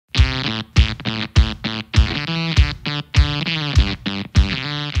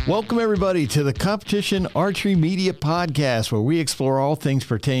Welcome, everybody, to the Competition Archery Media Podcast, where we explore all things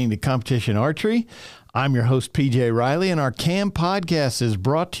pertaining to competition archery. I'm your host, PJ Riley, and our CAM podcast is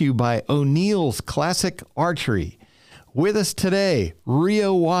brought to you by O'Neill's Classic Archery. With us today,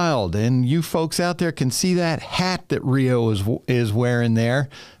 Reo Wilde, and you folks out there can see that hat that Reo is wearing there.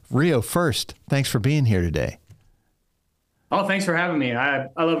 Reo, first, thanks for being here today. Oh, thanks for having me. I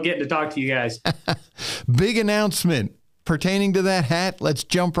love getting to talk to you guys. Big announcement pertaining to that hat. Let's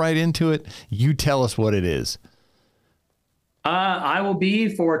jump right into it. You tell us what it is. I will be,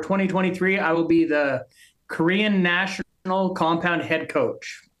 for 2023, I will be the Korean national compound head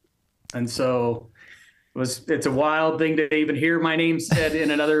coach. And so it's a wild thing to even hear my name said in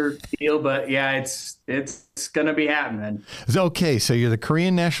another deal, but yeah, it's going to be happening. Okay, so you're the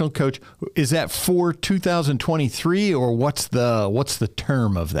Korean national coach. Is that for 2023, or what's the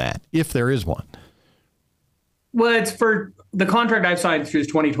term of that, if there is one? Well, it's for the contract I've signed through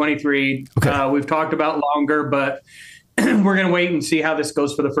 2023. Okay. We've talked about longer, but we're going to wait and see how this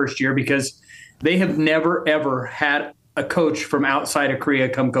goes for the first year, because they have never, ever had a coach from outside of Korea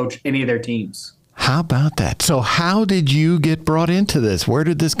come coach any of their teams. How about that? So how did you get brought into this? Where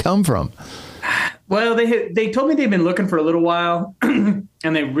did this come from? Well, they told me they've been looking for a little while, and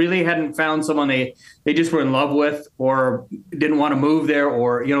they really hadn't found someone they just were in love with, or didn't want to move there,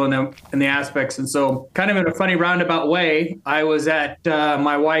 or, you know, in the aspects. And so, kind of in a funny roundabout way, I was at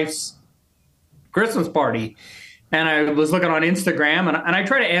my wife's Christmas party, and I was looking on Instagram, and I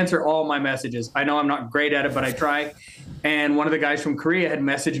try to answer all my messages. I know I'm not great at it, but I try. And one of the guys from Korea had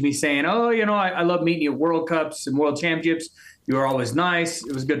messaged me saying, "Oh, you know, I love meeting you at World Cups and World Championships. You were always nice.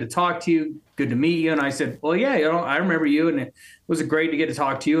 It was good to talk to you. Good to meet you." And I said, "Well, yeah, you know, I remember you, and it was great to get to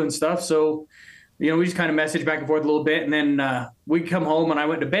talk to you and stuff." So, you know, we just kind of messaged back and forth a little bit, and then we come home and I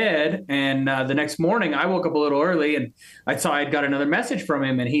went to bed. And the next morning I woke up a little early, and I saw I'd got another message from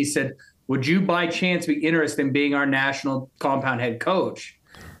him, and he said, "Would you by chance be interested in being our national compound head coach?"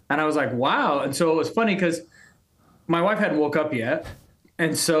 And I was like, wow. And so it was funny because my wife hadn't woke up yet.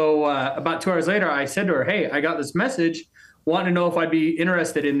 And so about 2 hours later, I said to her, "Hey, I got this message, wanting to know if I'd be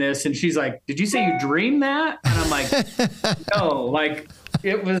interested in this." And she's like, "Did you say you dreamed that?" And I'm like, "No, like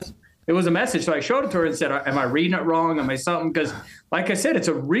it was a message." So I showed it to her and said, "Am I reading it wrong? Am I something?" Because like I said, it's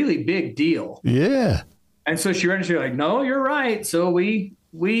a really big deal. Yeah. And so she read it. She's like, "No, you're right." So we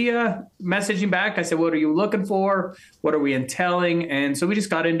messaged him back. I said, "What are you looking for? What are we entailing?" And so we just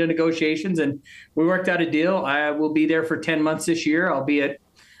got into negotiations, and we worked out a deal. I will be there for 10 months this year. I'll be at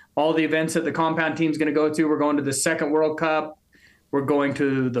all the events that the compound team's going to go to. We're going to the second World Cup. We're going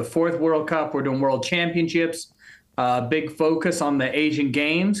to the fourth World Cup. We're doing World Championships. Big focus on the Asian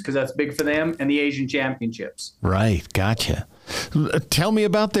Games, because that's big for them, and the Asian Championships. Right. Gotcha. Tell me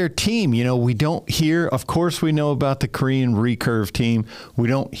about their team. You know, we don't hear, of course, we know about the Korean recurve team. We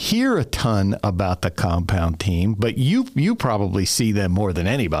don't hear a ton about the compound team, but you probably see them more than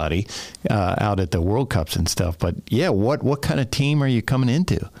anybody out at the World Cups and stuff. But yeah, what kind of team are you coming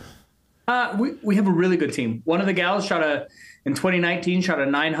into? We have a really good team. One of the gals in 2019 shot a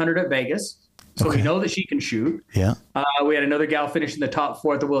 900 at Vegas. So we know that she can shoot. Yeah. We had another gal finish in the top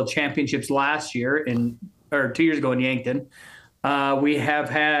 4 at the World Championships last year, or 2 years ago in Yankton. We have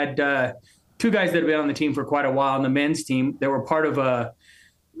had 2 guys that have been on the team for quite a while on the men's team that were part of a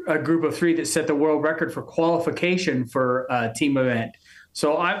group of 3 that set the world record for qualification for a team event.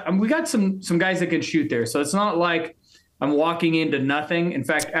 So we got some guys that can shoot there. So it's not like I'm walking into nothing. In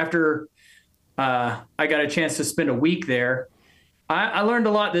fact, after I got a chance to spend a week there, I learned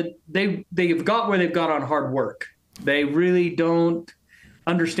a lot that they've got where they've got on hard work. They really don't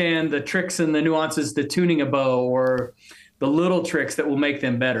understand the tricks and the nuances, the tuning a bow, or the little tricks that will make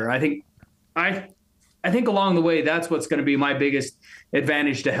them better. I think along the way, that's what's going to be my biggest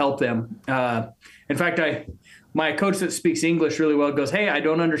advantage to help them. In fact, my coach that speaks English really well goes, "Hey, I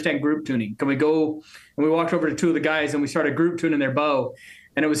don't understand group tuning. Can we go?" And we walked over to 2 of the guys and we started group tuning their bow.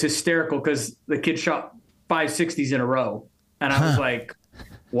 And it was hysterical because the kid shot 560s in a row. And I was like,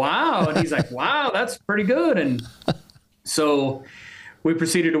 wow. And he's like, wow, that's pretty good. And so we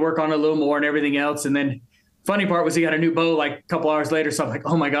proceeded to work on it a little more and everything else. And then funny part was he got a new bow like a couple hours later. So I'm like,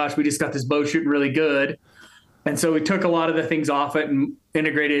 oh my gosh, we just got this bow shooting really good. And so we took a lot of the things off it and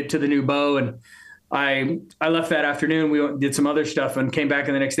integrated it to the new bow. And I left that afternoon. We did some other stuff and came back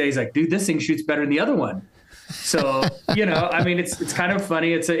in the next day. He's like, "Dude, this thing shoots better than the other one." So, you know, I mean, it's kind of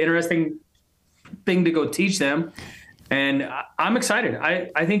funny. It's an interesting thing to go teach them. And I'm excited.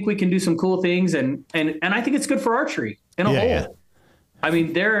 I think we can do some cool things, and I think it's good for archery in a whole. Yeah. I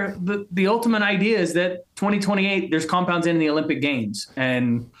mean, the ultimate idea is that 2028 there's compounds in the Olympic Games,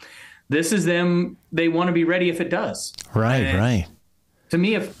 and this is them. They want to be ready if it does. Right, right. to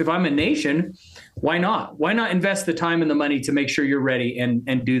me, if I'm a nation, why not? Why not invest the time and the money to make sure you're ready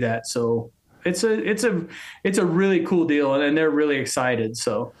and do that? So it's a really cool deal, and they're really excited.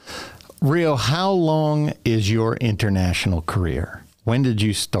 So, Reo, how long is your international career? When did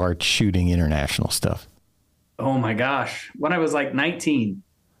you start shooting international stuff? Oh my gosh, when I was like 19.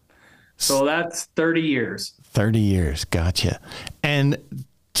 So that's 30 years. 30 years. Gotcha. And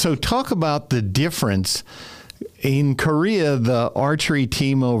so talk about the difference in Korea, the archery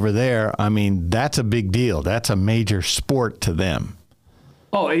team over there. I mean, that's a big deal. That's a major sport to them.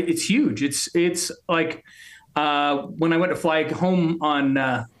 Oh, it's huge. It's like when I went to fly home on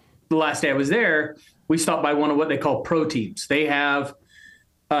the last day I was there, we stopped by one of what they call pro teams. They have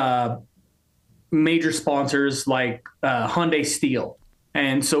major sponsors like Hyundai Steel.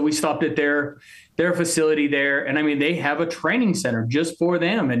 And so we stopped at their facility there. And I mean, they have a training center just for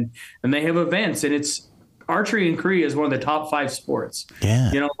them, and they have events, and it's archery in Korea is one of the top 5 sports. Yeah.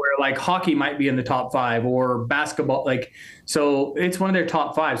 You know, where like hockey might be in the top 5 or basketball, so it's one of their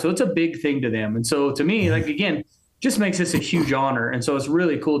top 5. So it's a big thing to them. And so to me, like, again, just makes this a huge honor. And so it's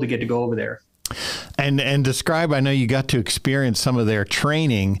really cool to get to go over there. And describe, I know you got to experience some of their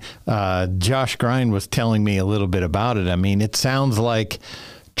training. Josh Grind was telling me a little bit about it. I mean, it sounds like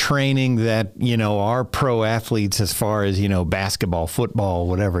training that, our pro athletes, as far as, basketball, football,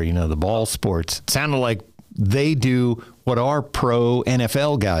 whatever, the ball sports, it sounded like they do what our pro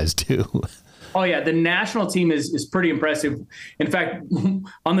NFL guys do. Oh, yeah. The national team is pretty impressive. In fact,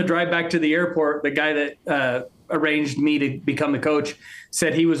 on the drive back to the airport, the guy that arranged me to become the coach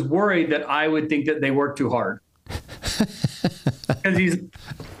said he was worried that I would think that they work too hard. Because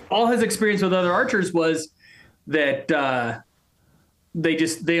all his experience with other archers was that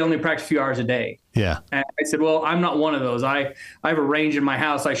they only practice a few hours a day. Yeah. And I said, well, I'm not one of those. I have a range in my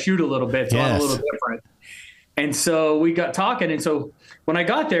house. I shoot a little bit, so I'm a little different. And so we got talking. And so when I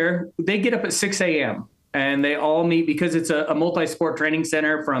got there, they get up at 6 a.m. and they all meet because it's a multi-sport training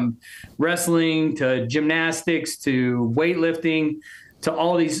center, from wrestling to gymnastics to weightlifting to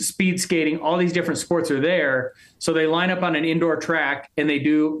all these speed skating. All these different sports are there. So they line up on an indoor track and they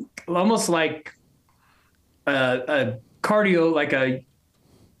do almost like a cardio, like I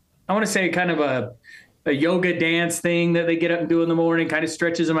want to say kind of a yoga dance thing that they get up and do in the morning, kind of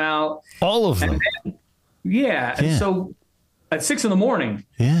stretches them out. All of them. Yeah. And so at 6 a.m,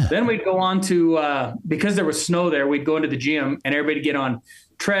 then we'd go on to, because there was snow there, we'd go into the gym and everybody get on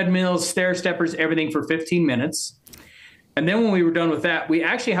treadmills, stair steppers, everything for 15 minutes. And then when we were done with that, we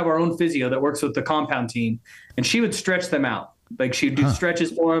actually have our own physio that works with the compound team, and she would stretch them out. Like, she'd do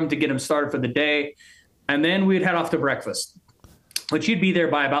stretches for them to get them started for the day. And then we'd head off to breakfast, which you'd be there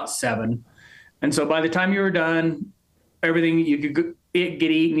by about 7. And so by the time you were done, everything you could get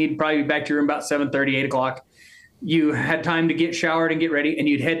eaten, you'd probably be back to your room about 7:30, 8 o'clock. You had time to get showered and get ready, and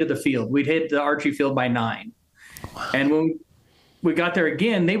you'd head to the field. We'd hit the archery field by 9. Wow. And when we got there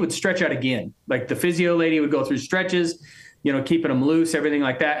again, they would stretch out again. Like, the physio lady would go through stretches, keeping them loose, everything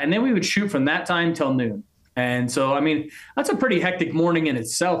like that. And then we would shoot from that time till noon. And so, I mean, that's a pretty hectic morning in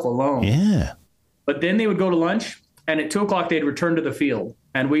itself alone. Yeah. But then they would go to lunch, and at 2 o'clock, they'd return to the field.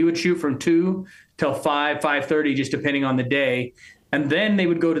 And we would shoot from 2 till 5, 5:30, just depending on the day. And then they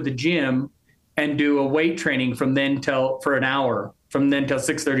would go to the gym and do a weight training for an hour, from then till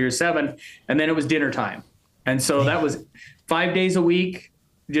 6:30 or 7. And then it was dinner time. And so that was 5 days a week,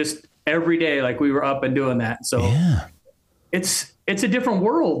 just every day, like we were up and doing that. So it's a different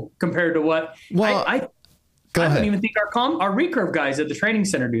world compared to what I don't even think our recurve guys at the training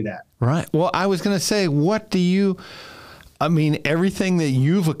center do that. Right. Well, I was going to say, everything that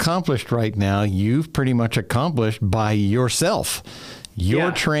you've accomplished right now, you've pretty much accomplished by yourself.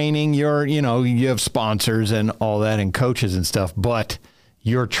 Your training, you have sponsors and all that and coaches and stuff, but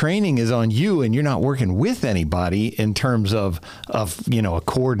your training is on you, and you're not working with anybody in terms of a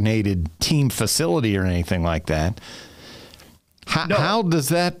coordinated team facility or anything like that. How does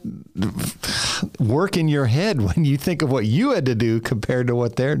that work in your head when you think of what you had to do compared to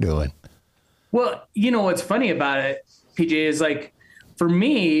what they're doing? Well, what's funny about it, PJ, is like, for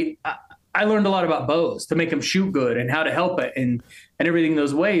me, I learned a lot about bows to make them shoot good and how to help it and everything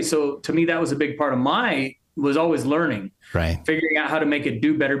those ways. So to me, that was a big part of was always learning, right? Figuring out how to make it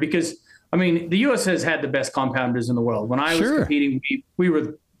do better. Because, the U.S. has had the best compounders in the world. When I was competing, we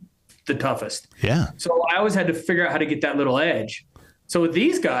were the toughest. Yeah. So I always had to figure out how to get that little edge. So with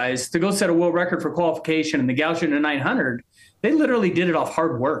these guys, to go set a world record for qualification and the gal shooting a 900, they literally did it off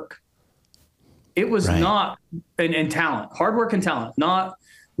hard work. It was not and talent, hard work and talent, not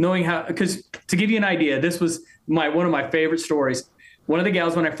knowing how. Because to give you an idea, this was one of my favorite stories. one of the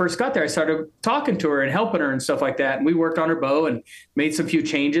gals, when I first got there, I started talking to her and helping her and stuff like that. And we worked on her bow and made some few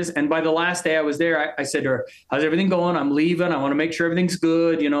changes. And by the last day I was there, I said to her, how's everything going? I'm leaving. I want to make sure everything's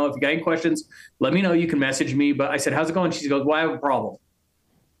good. You know, if you got any questions, let me know. You can message me. But I said, how's it going? She goes, well, I have a problem.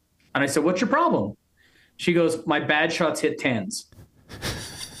 And I said, what's your problem? She goes, my bad shots hit 10s.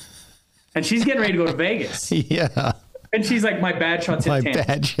 And she's getting ready to go to Vegas. Yeah. And she's like, my bad shots hit 10s. My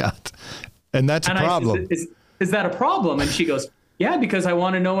bad shot. And that's a problem. I said, is that a problem? And she goes, yeah, because I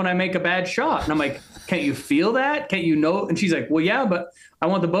want to know when I make a bad shot. And I'm like, can't you feel that? Can't you know? And she's like, well, yeah, but I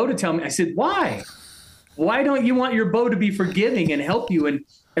want the bow to tell me. I said, why? Why don't you want your bow to be forgiving and help you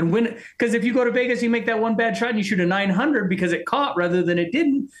and win? Because if you go to Vegas, you make that one bad shot and you shoot a 900 because it caught rather than it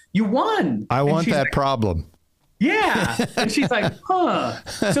didn't, you won. I want that problem. Yeah. And she's like, huh.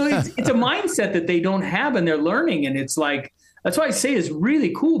 So it's a mindset that they don't have and they're learning. And it's like, that's why I say it's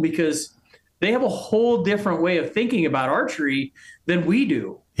really cool because they have a whole different way of thinking about archery than we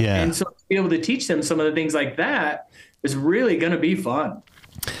do. Yeah. And so to be able to teach them some of the things like that is really going to be fun.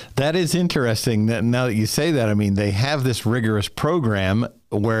 That is interesting. That now that you say that, I mean, they have this rigorous program,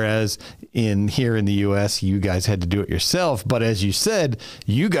 whereas here in the U.S., you guys had to do it yourself. But as you said,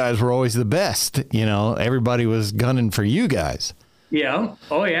 you guys were always the best. You know, everybody was gunning for you guys. Yeah.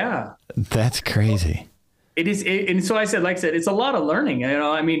 Oh, yeah. That's crazy. It is. And so like I said, it's a lot of learning. You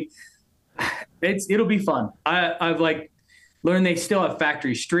know, I mean, it'll be fun. I've learned they still have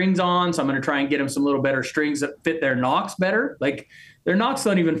factory strings on, so I'm going to try and get them some little better strings that fit their nocks better. Like their nocks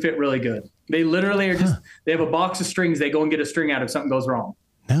don't even fit really good. They literally are just, they have a box of strings. They go and get a string out if something goes wrong.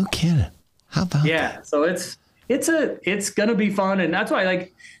 No kidding. How about that? So it's going to be fun. And that's why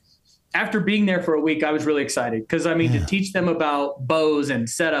after being there for a week, I was really excited because to teach them about bows and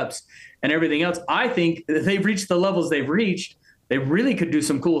setups and everything else, I think that they've reached the levels they've reached. They really could do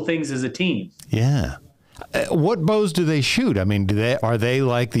some cool things as a team. Yeah. What bows do they shoot? I mean, are they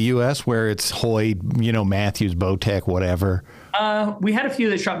like the U.S. where it's Hoyt, Matthews, Bowtech, whatever? We had a few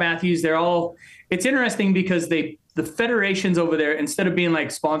that shot Matthews. It's interesting because the federations over there, instead of being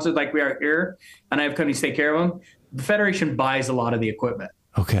like sponsored like we are here, and I have companies take care of them, the federation buys a lot of the equipment.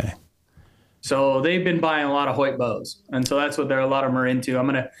 Okay. So they've been buying a lot of Hoyt bows. And so that's what a lot of them are into. I'm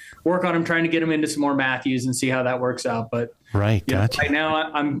going to work on them, trying to get them into some more Matthews and see how that works out. But right, gotcha. Right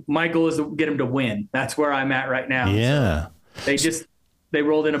now, my goal is to get them to win. That's where I'm at right now. Yeah. So they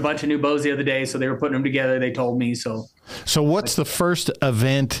rolled in a bunch of new bows the other day, so they were putting them together. They told me so. So what's the first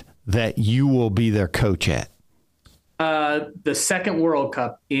event that you will be their coach at? The second World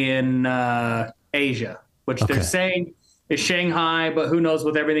Cup in Asia, which they're saying is Shanghai, but who knows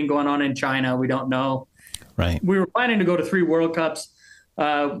with everything going on in China, we don't know. Right. We were planning to go to 3 World Cups.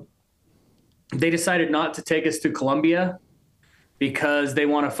 They decided not to take us to Colombia because they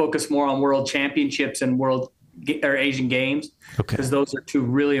want to focus more on World Championships and Asian Games, because those are 2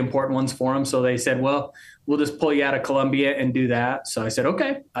 really important ones for them. So they said, well, we'll just pull you out of Colombia and do that. So I said,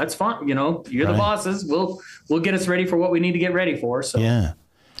 okay, that's fine. You're the bosses. We'll get us ready for what we need to get ready for. So yeah.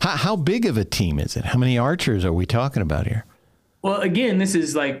 How big of a team is it? How many archers are we talking about here? Well, again, this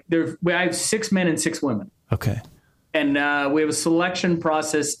is I have 6 men and 6 women. Okay. And we have a selection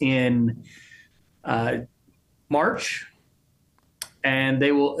process in March, and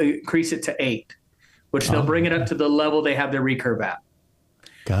they will increase it to 8, which they'll bring it up to the level they have their recurve at.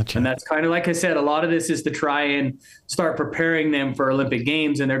 Gotcha. And that's kind of, like I said, a lot of this is to try and start preparing them for Olympic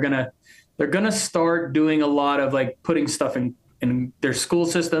Games. And they're gonna start doing a lot of putting stuff in their school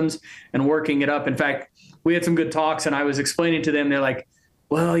systems and working it up. In fact, we had some good talks, and I was explaining to them, they're like,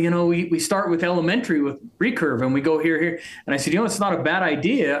 well, we start with elementary with recurve and we go here. And I said, it's not a bad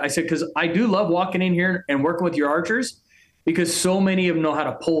idea. I said, because I do love walking in here and working with your archers, because so many of them know how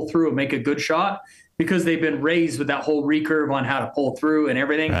to pull through and make a good shot because they've been raised with that whole recurve on how to pull through and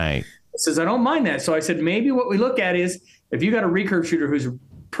everything. Right. I says, I don't mind that. So I said, maybe what we look at is if you got a recurve shooter who's a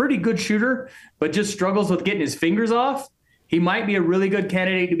pretty good shooter, but just struggles with getting his fingers off, he might be a really good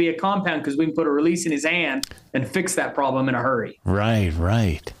candidate to be a compound, because we can put a release in his hand and fix that problem in a hurry.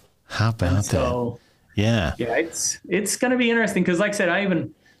 Right. How about that? Yeah. Yeah, it's going to be interesting because, like I said,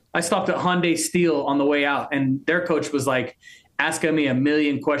 I stopped at Hyundai Steel on the way out, and their coach was asking me a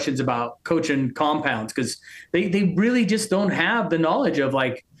million questions about coaching compounds, because they really just don't have the knowledge of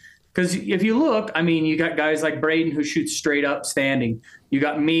because if you look, you got guys like Braden who shoots straight up standing. You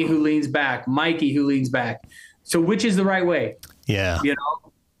got me who leans back, Mikey who leans back. So which is the right way? Yeah.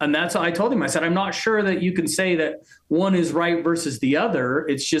 And that's what I told him. I said, I'm not sure that you can say that one is right versus the other.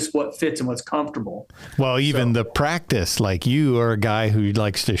 It's just what fits and what's comfortable. Well, even the practice, you are a guy who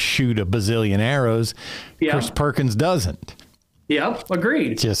likes to shoot a bazillion arrows. Yeah. Chris Perkins doesn't. Yep.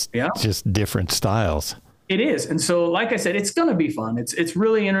 Agreed. Just different styles. It is. And so, like I said, it's going to be fun. It's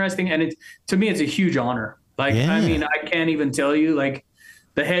really interesting. And to me, it's a huge honor. Like, yeah. I mean, I can't even tell you, like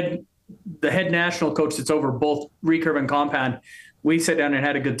the head national coach that's over both recurve and compound, we sat down and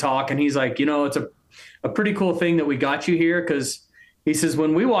had a good talk. And he's like, it's a pretty cool thing that we got you here. Cause he says,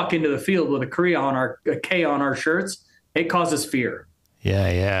 when we walk into the field with a K on our shirts, it causes fear. Yeah.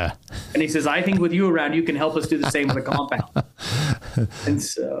 Yeah. And he says, I think with you around, you can help us do the same with the compound. And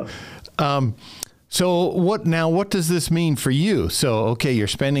so what does this mean for you? So, okay, you're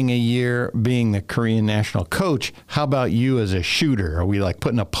spending a year being the Korean national coach. How about you as a shooter? Are we like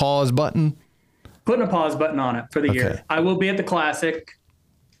putting a pause button? Putting a pause button on it for the year. I will be at the Classic,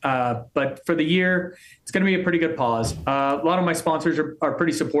 but for the year, it's going to be a pretty good pause. A lot of my sponsors are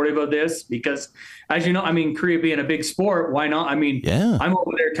pretty supportive of this because, as you know, I mean, Korea being a big sport, why not? I mean, yeah. I'm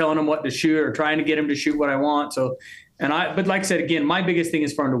over there telling them what to shoot or trying to get them to shoot what I want. So, but like I said, again, my biggest thing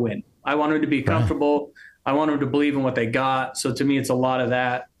is for them to win. I want them to be comfortable. Right. I want them to believe in what they got. So to me, it's a lot of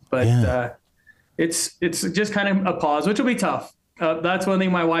that. But it's just kind of a pause, which will be tough. That's one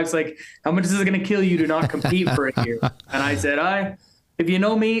thing my wife's like, how much is it going to kill you to not compete for a year? And I said, if you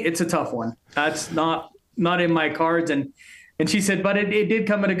know me, it's a tough one. That's not in my cards. And she said, but it did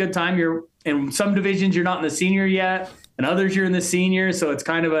come at a good time. You're in some divisions, you're not in the senior yet, and others you're in the senior. So it's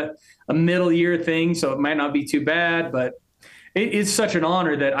kind of a middle year thing. So it might not be too bad, but it's such an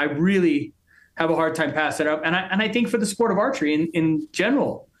honor that I really have a hard time passing up. And I think for the sport of archery in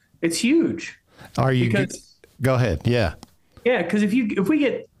general, it's huge. Go ahead. Yeah. Yeah. Because if we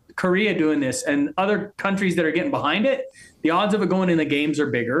get Korea doing this and other countries that are getting behind it, the odds of it going in the games are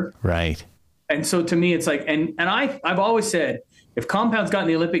bigger. Right. And so to me, it's like, and I've always said, if compounds got in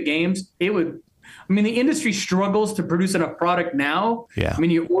the Olympic Games, it would. I mean, the industry struggles to produce enough product now. Yeah. I mean,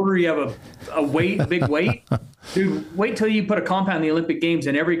 you have a big weight. Dude, wait till you put a compound in the Olympic Games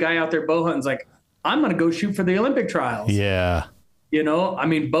and every guy out there bow hunting's like, I'm going to go shoot for the Olympic trials. Yeah. I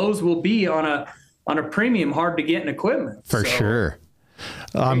mean, bows will be on a premium, hard to get in equipment. For sure.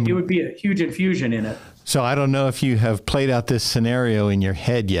 It would be a huge infusion in it. So I don't know if you have played out this scenario in your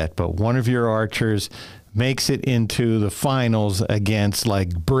head yet, but one of your archers makes it into the finals against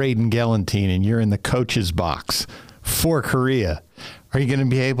like Braden Gelantine and you're in the coach's box for Korea. Are you going to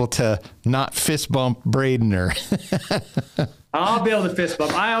be able to not fist bump Braden or? I'll be able to fist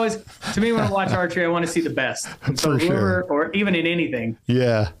bump. To me, when I watch archery, I want to see the best. So for sure. Or even in anything.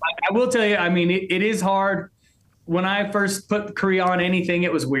 Yeah. I will tell you, I mean, it is hard. When I first put Korea on anything,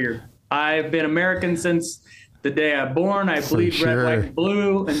 it was weird. I've been American since the day I'm born. I bleed red, white, and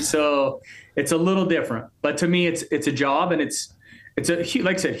blue. And so it's a little different, but to me, it's a job and it's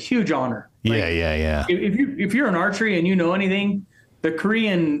like I said, huge honor. Yeah. If you're an archery and you know anything, the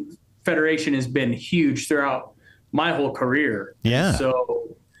Korean Federation has been huge throughout my whole career. Yeah.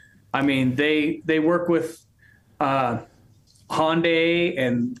 So, I mean, they work with Hyundai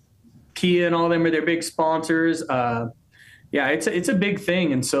and Kia and all them are their big sponsors. It's a big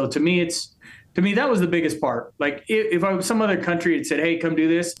thing. And so to me, that was the biggest part. Like if I was some other country had said, hey, come do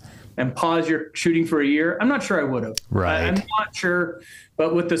this and pause your shooting for a year, I'm not sure I would have. Right. I'm not sure.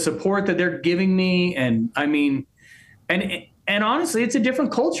 But with the support that they're giving me, and I mean, and honestly, it's a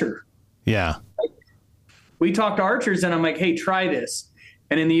different culture. Yeah. We talk to archers and I'm like, hey, try this.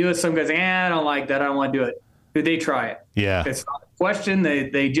 And in the U.S., some guys, I don't like that. I don't want to do it. They try it. Yeah. It's not a question.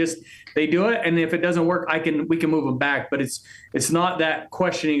 They do it. And if it doesn't work, we can move them back. But it's not that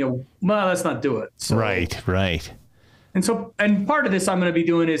questioning of, well, let's not do it. So, Right. And part of this I'm going to be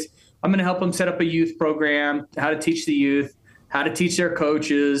doing is I'm going to help them set up a youth program, how to teach the youth, how to teach their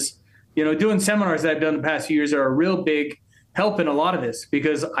coaches. Doing seminars that I've done the past few years are a real big help in a lot of this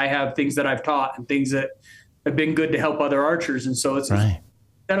because I have things that I've taught and things that have been good to help other archers. And so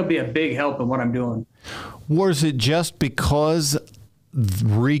that'll be a big help in what I'm doing. Was it just because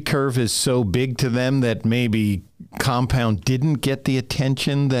recurve is so big to them that maybe compound didn't get the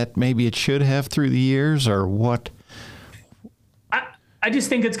attention that maybe it should have through the years, or what? I just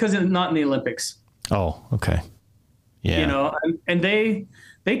think it's because it's not in the Olympics. Oh, okay. Yeah. And they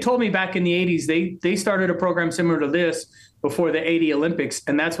told me back in the 80s, they started a program similar to this before the 80 Olympics,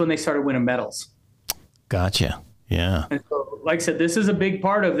 and that's when they started winning medals. Gotcha. Yeah. And so, like I said, this is a big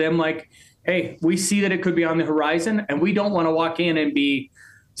part of them. Like, hey, we see that it could be on the horizon, and we don't want to walk in and be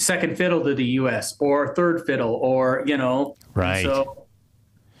second fiddle to the U.S. or third fiddle or, Right. So,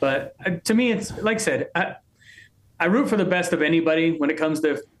 but to me, it's like I said, I root for the best of anybody when it comes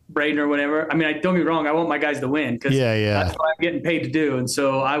to Braden or whatever. I mean, don't get me wrong. I want my guys to win because that's what I'm getting paid to do. And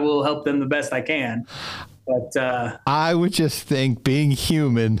so I will help them the best I can. But I would just think being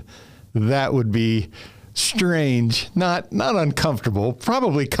human, that would be strange, not uncomfortable,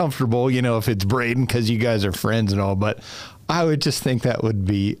 probably comfortable, if it's Braden because you guys are friends and all, but I would just think that would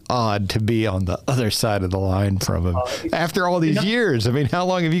be odd to be on the other side of the line from him after all these years. I mean, how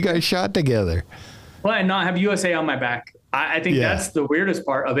long have you guys shot together? Well, and not have USA on my back. I think that's the weirdest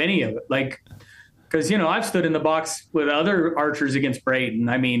part of any of it. Like, because, I've stood in the box with other archers against Braden.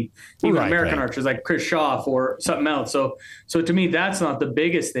 I mean, even American archers like Chris Schaff or something else. So to me, that's not the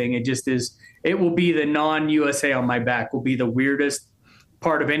biggest thing. It just is, it will be the non-USA on my back will be the weirdest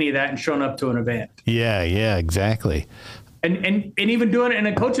part of any of that and showing up to an event. Yeah, exactly. And even doing it in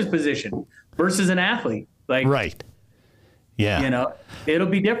a coach's position versus an athlete. Like, right. Yeah. It'll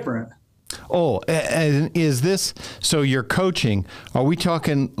be different. Oh, and is this, so you're coaching, are we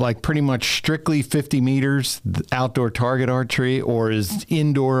talking like pretty much strictly 50 meters outdoor target archery, or is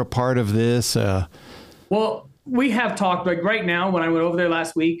indoor a part of this? Well, we have talked, like right now, when I went over there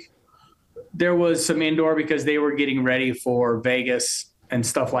last week, there was some indoor because they were getting ready for Vegas and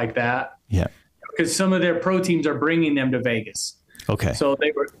stuff like that. Yeah. Because some of their pro teams are bringing them to Vegas. Okay. So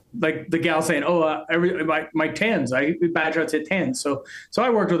they were like the gal saying, my tens, we badge outs at 10. So I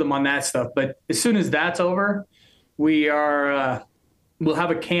worked with them on that stuff. But as soon as that's over, we'll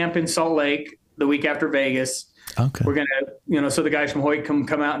have a camp in Salt Lake the week after Vegas. Okay. We're going to, so the guys from Hoyt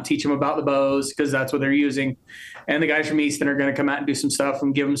come out and teach them about the bows because that's what they're using. And the guys from Easton are going to come out and do some stuff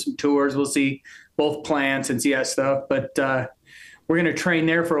and give them some tours. We'll see both plants and see that stuff. But we're going to train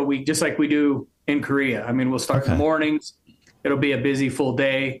there for a week, just like we do in Korea. I mean, we'll start in the mornings. It'll be a busy full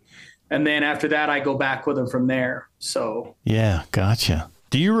day. And then after that, I go back with them from there. So. Yeah, gotcha.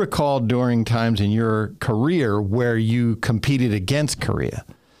 Do you recall during times in your career where you competed against Korea?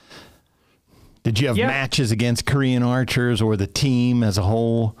 Did you have matches against Korean archers or the team as a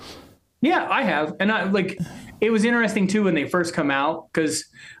whole? Yeah, I have. And it was interesting too when they first come out, because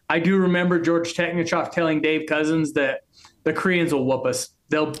I do remember George Technichov telling Dave Cousins that the Koreans will whoop us.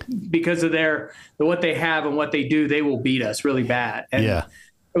 Because of what they have and what they do, they will beat us really bad. And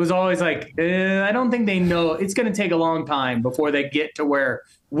it was always like, I don't think they know. It's going to take a long time before they get to where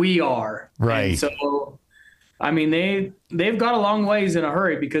we are. Right. And so, I mean, they've got a long ways in a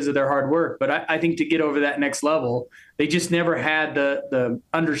hurry because of their hard work. But I think to get over that next level, they just never had the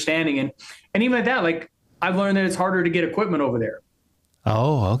understanding. And even at that, like, I've learned that it's harder to get equipment over there.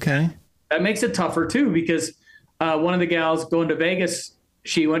 Oh, okay. That makes it tougher too, because one of the gals going to Vegas,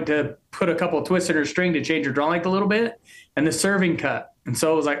 she went to put a couple of twists in her string to change her draw length a little bit, and the serving cut. And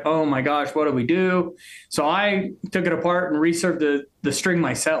so it was like, oh my gosh, what do we do? So I took it apart and reserved the string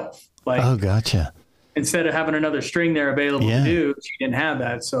myself. Like, oh, gotcha. Instead of having another string there available to do, she didn't have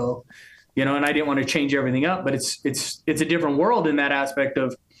that. So, and I didn't want to change everything up, but it's a different world in that aspect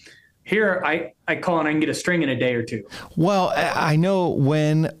of, here, I call and I can get a string in a day or two. Well, I know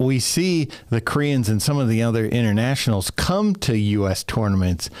when we see the Koreans and some of the other internationals come to U.S.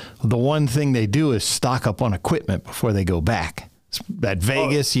 tournaments, the one thing they do is stock up on equipment before they go back. At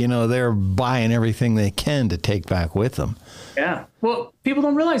Vegas, they're buying everything they can to take back with them. Yeah. Well, people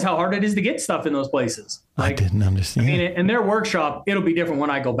don't realize how hard it is to get stuff in those places. I didn't understand. I mean, in their workshop, it'll be different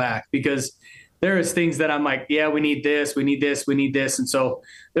when I go back, because there is things that I'm like, we need this, we need this, we need this. And so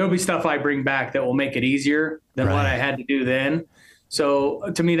there'll be stuff I bring back that will make it easier than what I had to do then. So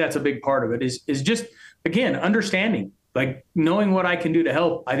to me, that's a big part of it is just, again, understanding, like knowing what I can do to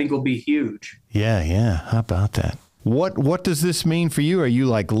help, I think will be huge. Yeah. How about that? What does this mean for you? Are you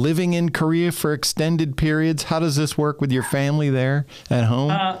like living in Korea for extended periods? How does this work with your family there at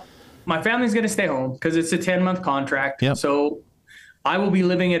home? My family's going to stay home because it's a 10-month contract. Yep. So I will be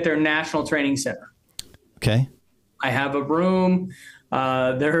living at their national training center. Okay. I have a room.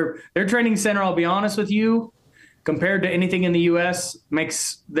 Their training center, I'll be honest with you, compared to anything in the U.S.,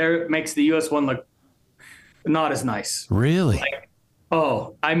 makes the U.S. one look not as nice. Really?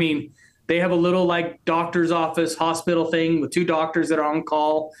 I mean, they have a little like doctor's office, hospital thing with 2 doctors that are on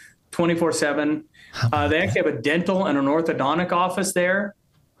call 24/7. They actually have a dental and an orthodontic office there.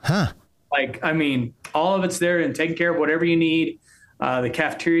 Huh. All of it's there and taking care of whatever you need. The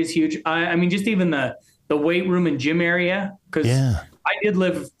cafeteria is huge. I mean, just even the weight room and gym area, because I did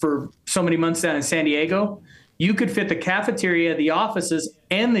live for so many months down in San Diego. You could fit the cafeteria, the offices,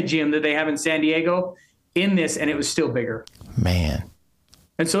 and the gym that they have in San Diego in this, and it was still bigger. Man.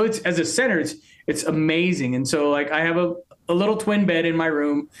 And so it's, as a center, it's amazing. And so like I have a little twin bed in my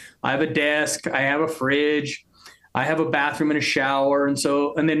room. I have a desk. I have a fridge. I have a bathroom and a shower.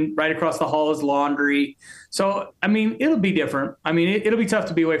 And then right across the hall is laundry. So, I mean, it'll be different. I mean, it'll be tough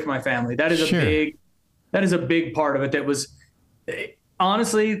to be away from my family. That is a big part of it. That was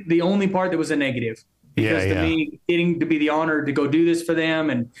honestly the only part that was a negative, because to me, getting to be the honor to go do this for them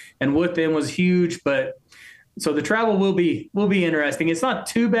and with them was huge. But so the travel will be interesting. It's not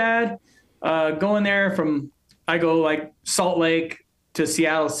too bad going there I go like Salt Lake to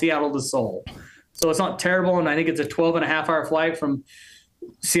Seattle to Seoul. So it's not terrible. And I think it's a 12.5-hour flight from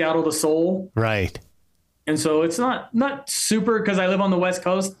Seattle to Seoul. Right. And so it's not super, because I live on the West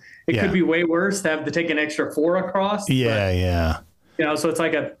Coast. It could be way worse to have to take an extra 4 across. Yeah. So it's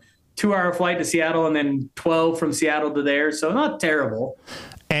like a 2-hour flight to Seattle and then 12 from Seattle to there. So not terrible.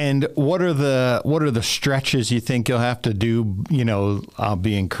 And what are the stretches you think you'll have to do? I'll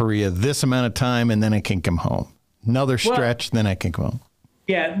be in Korea this amount of time and then I can come home. Another stretch, then I can come home.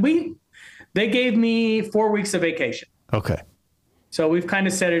 Yeah, they gave me 4 weeks of vacation. Okay. So we've kind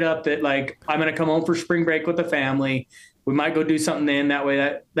of set it up that like I'm going to come home for spring break with the family. We might go do something then. That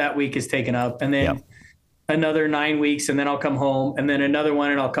way that week is taken up, and then another 9 weeks, and then I'll come home, and then another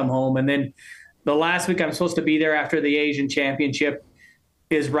one, and I'll come home, and then the last week I'm supposed to be there after the Asian Championship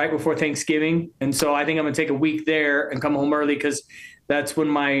is right before Thanksgiving. And so I think I'm going to take a week there and come home early because that's when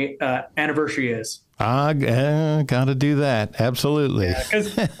my anniversary is. Got to do that. Absolutely.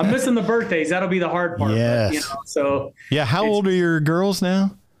 Because I'm missing the birthdays. That'll be the hard part. Yes. But, so yeah. How old are your girls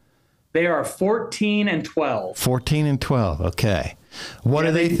now? They are 14 and 12. 14 and 12. Okay. What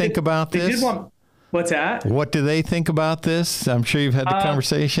do they think about this? What's that? What do they think about this? I'm sure you've had the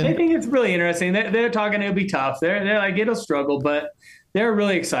conversation. They think it's really interesting. They're talking it'll be tough. They're like, it'll struggle, but they're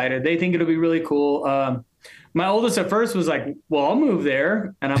really excited. They think it'll be really cool. My oldest at first was like, well, I'll move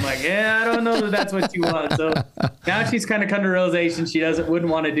there. And I'm like, yeah, I don't know that that's what you want. So now she's kind of come to realization she wouldn't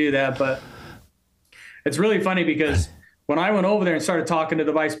want to do that. But it's really funny because when I went over there and started talking to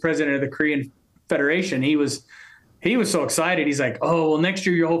the vice president of the Korean Federation, he was so excited. He's like, oh, well, next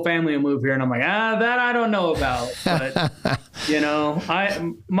year your whole family will move here. And I'm like, that I don't know about. But,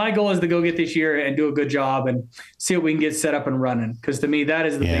 my goal is to go get this year and do a good job and see what we can get set up and running. Because to me, that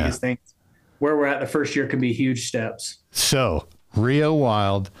is the biggest thing. Where we're at the first year can be huge steps. So Reo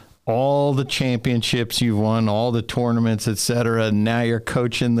Wilde, all the championships you've won, all the tournaments, etc. Now you're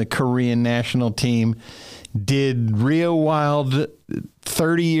coaching the Korean national team. Did Reo Wilde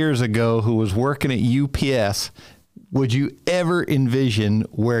 30 years ago, who was working at UPS, would you ever envision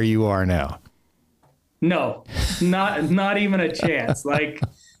where you are now? No, not even a chance. Like,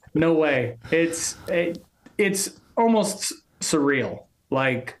 no way. It's almost surreal.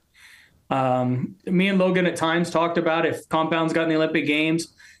 Like, me and Logan at times talked about if compounds got in the Olympic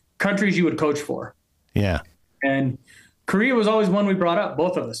Games, countries you would coach for. Yeah. And Korea was always one we brought up,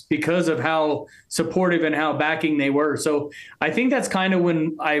 both of us, because of how supportive and how backing they were. So I think that's kind of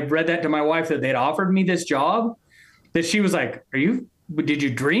when I read that to my wife that they'd offered me this job, that she was like, did you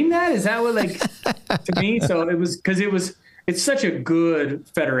dream that? Is that what, like, to me? So it was, because it's such a good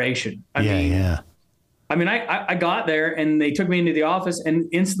federation. I mean, I got there and they took me into the office and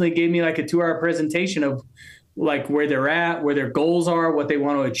instantly gave me like a 2-hour presentation of like where they're at, where their goals are, what they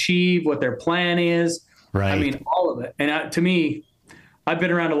want to achieve, what their plan is. Right. I mean, all of it. And to me, I've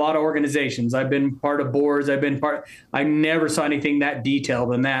been around a lot of organizations. I've been part of boards. I never saw anything that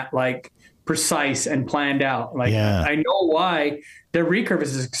detailed and that like precise and planned out. Like I know why their recurve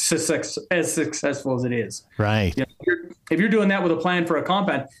is as successful as it is. Right. If you're doing that with a plan for a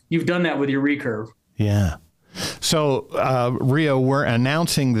compound, you've done that with your recurve. Yeah. So, Reo, we're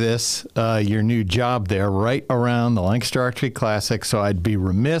announcing this, your new job there, right around the Lancaster Archery Classic. So I'd be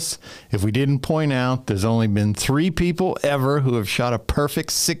remiss if we didn't point out there's only been 3 people ever who have shot a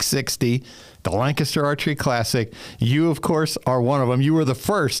perfect 660, the Lancaster Archery Classic. You, of course, are one of them. You were the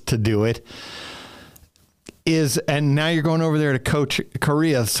first to do it. And now you're going over there to coach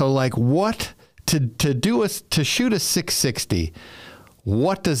Korea. So, like, what to shoot a 660?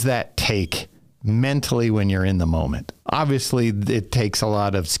 What does that take mentally when you're in the moment? Obviously, it takes a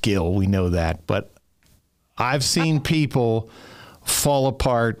lot of skill. We know that. But I've seen people fall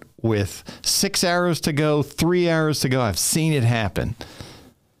apart with 6 arrows to go, 3 arrows to go. I've seen it happen.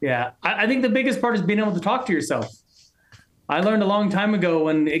 Yeah. I think the biggest part is being able to talk to yourself. I learned a long time ago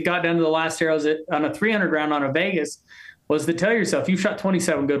when it got down to the last arrows on a 300 round on a Vegas was to tell yourself, you've shot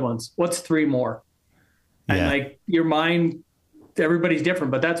 27 good ones. What's 3 more? And like your mind, everybody's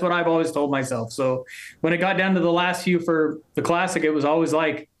different, but that's what I've always told myself. So when it got down to the last few for the Classic, it was always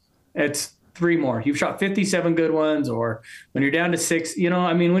like, it's 3 more. You've shot 57 good ones, or when you're down to 6,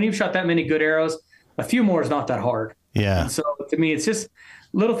 I mean, when you've shot that many good arrows, a few more is not that hard. Yeah. And so to me, it's just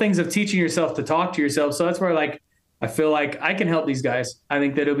little things of teaching yourself to talk to yourself. So that's where like, I feel like I can help these guys. I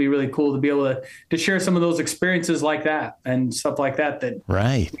think that it'll be really cool to be able to share some of those experiences like that and stuff like that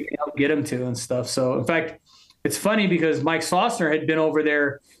we can help get them to and stuff. So in fact, it's funny because Mike Slossner had been over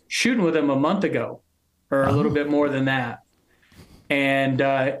there shooting with him a month ago or a little bit more than that. And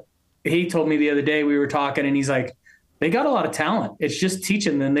he told me the other day, we were talking, and he's like, they got a lot of talent. It's just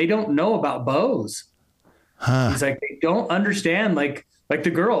teaching them. They don't know about bows. He's like, they don't understand, like the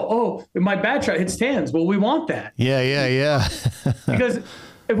girl, oh, my bad shot hits 10s. Well, we want that. Yeah. Because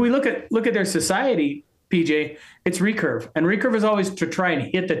if we look at their society, PJ, it's recurve. And recurve is always to try and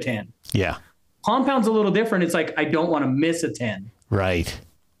hit the 10. Yeah. Compound's a little different. It's like, I don't want to miss a 10. Right.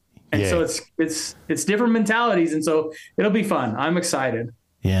 And so it's different mentalities. And so it'll be fun. I'm excited.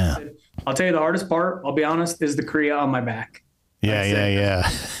 Yeah. I'll tell you the hardest part, I'll be honest, is the Korea on my back. Yeah.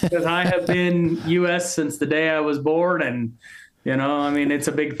 Because I have been U.S. since the day I was born. And, it's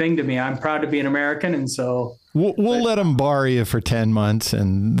a big thing to me. I'm proud to be an American. And so we'll let them borrow you for 10 months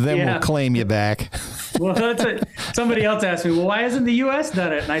and then we'll claim you back. Well, that's it. Somebody else asked me, well, why hasn't the U.S.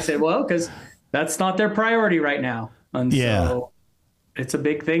 done it? And I said, well, because that's not their priority right now. And so it's a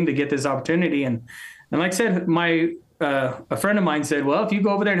big thing to get this opportunity. And like I said, a friend of mine said, well, if you go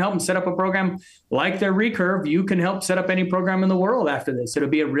over there and help them set up a program like their recurve, you can help set up any program in the world after this. It'll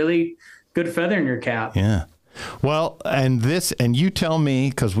be a really good feather in your cap. Yeah. Well, and you tell me,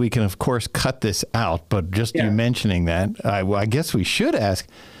 because we can, of course, cut this out, but just you mentioning that, I guess we should ask,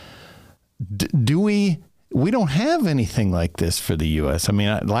 we don't have anything like this for the U.S. I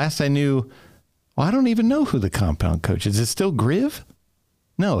mean, last I knew, I don't even know who the compound coach is. Is it still Griv?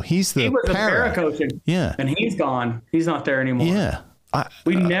 No, he was the para coach. And he's gone. He's not there anymore. Yeah.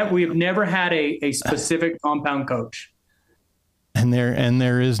 We have never had a specific compound coach. And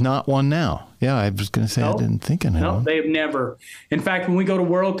there is not one now. Yeah, I was going to say I didn't think of it. No, they have never. In fact, when we go to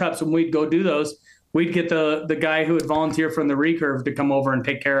World Cups, when we'd go do those, we'd get the guy who would volunteer from the recurve to come over and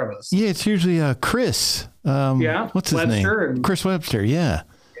take care of us. Yeah, it's usually Chris. What's his name? Chris Webster. Yeah.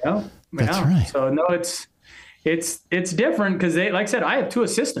 Yeah, that's right. So no, it's different because like I said, I have 2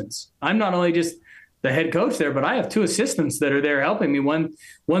 assistants. I'm not only just the head coach there, but I have 2 assistants that are there helping me.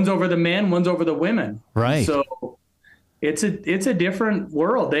 One's over the men, one's over the women. Right. So it's a different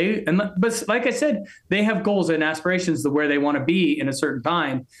world. But like I said, they have goals and aspirations to where they want to be in a certain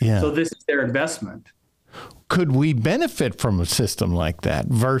time. Yeah. So this is their investment. Could we benefit from a system like that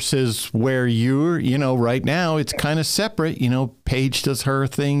versus where you're, right now it's kind of separate, Paige does her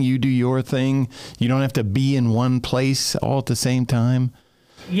thing, you do your thing. You don't have to be in one place all at the same time.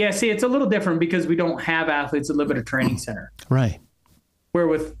 Yeah. See, it's a little different because we don't have athletes that live at a training center. Right. Where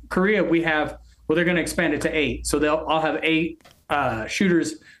with Korea, we have, they're going to expand it to 8. So I'll have 8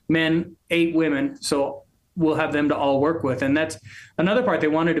 shooters, men, 8 women. So we'll have them to all work with. And that's another part. They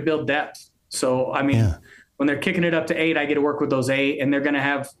wanted to build depth. So, when they're kicking it up to 8, I get to work with those 8, and they're going to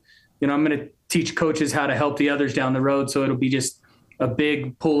have, I'm going to teach coaches how to help the others down the road. So it'll be just a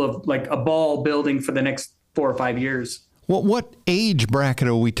big pool of like a ball building for the next 4 or 5 years. Well, what age bracket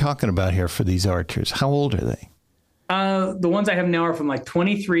are we talking about here for these archers? How old are they? The ones I have now are from like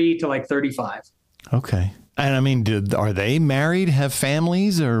 23 to like 35. Okay. And are they married, have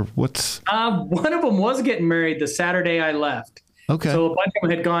families, or what's? One of them was getting married the Saturday I left. Okay. So a bunch of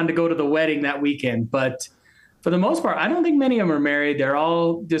them had gone to go to the wedding that weekend. But for the most part, I don't think many of them are married. They're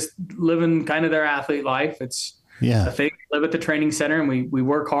all just living kind of their athlete life. It's a thing. We live at the training center, and we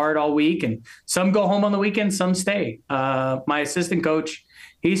work hard all week. And some go home on the weekend, some stay. My assistant coach,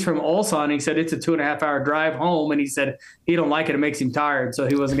 he's from Ulsan. He said it's a 2.5-hour drive home, and he said he don't like it. It makes him tired, so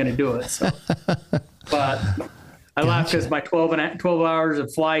he wasn't going to do it. So, but I laughed because my 12 hours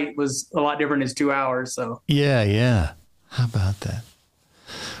of flight was a lot different as 2 hours. So yeah. How about that?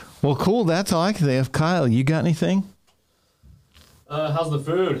 Well, cool. That's all I can say of. Kyle, you got anything? How's the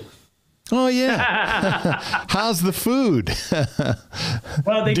food? Oh yeah. How's the food?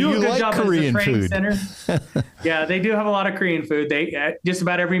 Well, they do a good job Korean as a training food? Center. Yeah, they do have a lot of Korean food. They just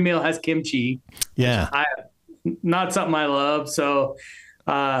about every meal has kimchi. Yeah. Not something I love. So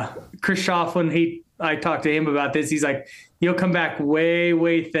Chris Shofflin, I talked to him about this. He's like, you'll come back way,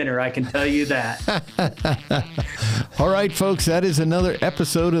 way thinner. I can tell you that. All right, folks, that is another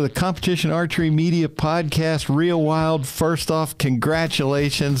episode of the Competition Archery Media Podcast. Reo Wilde, first off,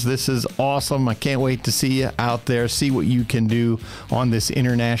 congratulations. This is awesome. I can't wait to see you out there, see what you can do on this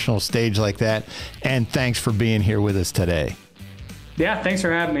international stage like that. And thanks for being here with us today. Yeah, thanks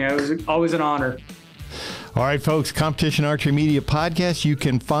for having me. It was always an honor. All right, folks, Competition Archery Media Podcast, you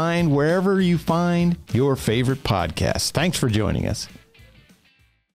can find wherever you find your favorite podcast. Thanks for joining us.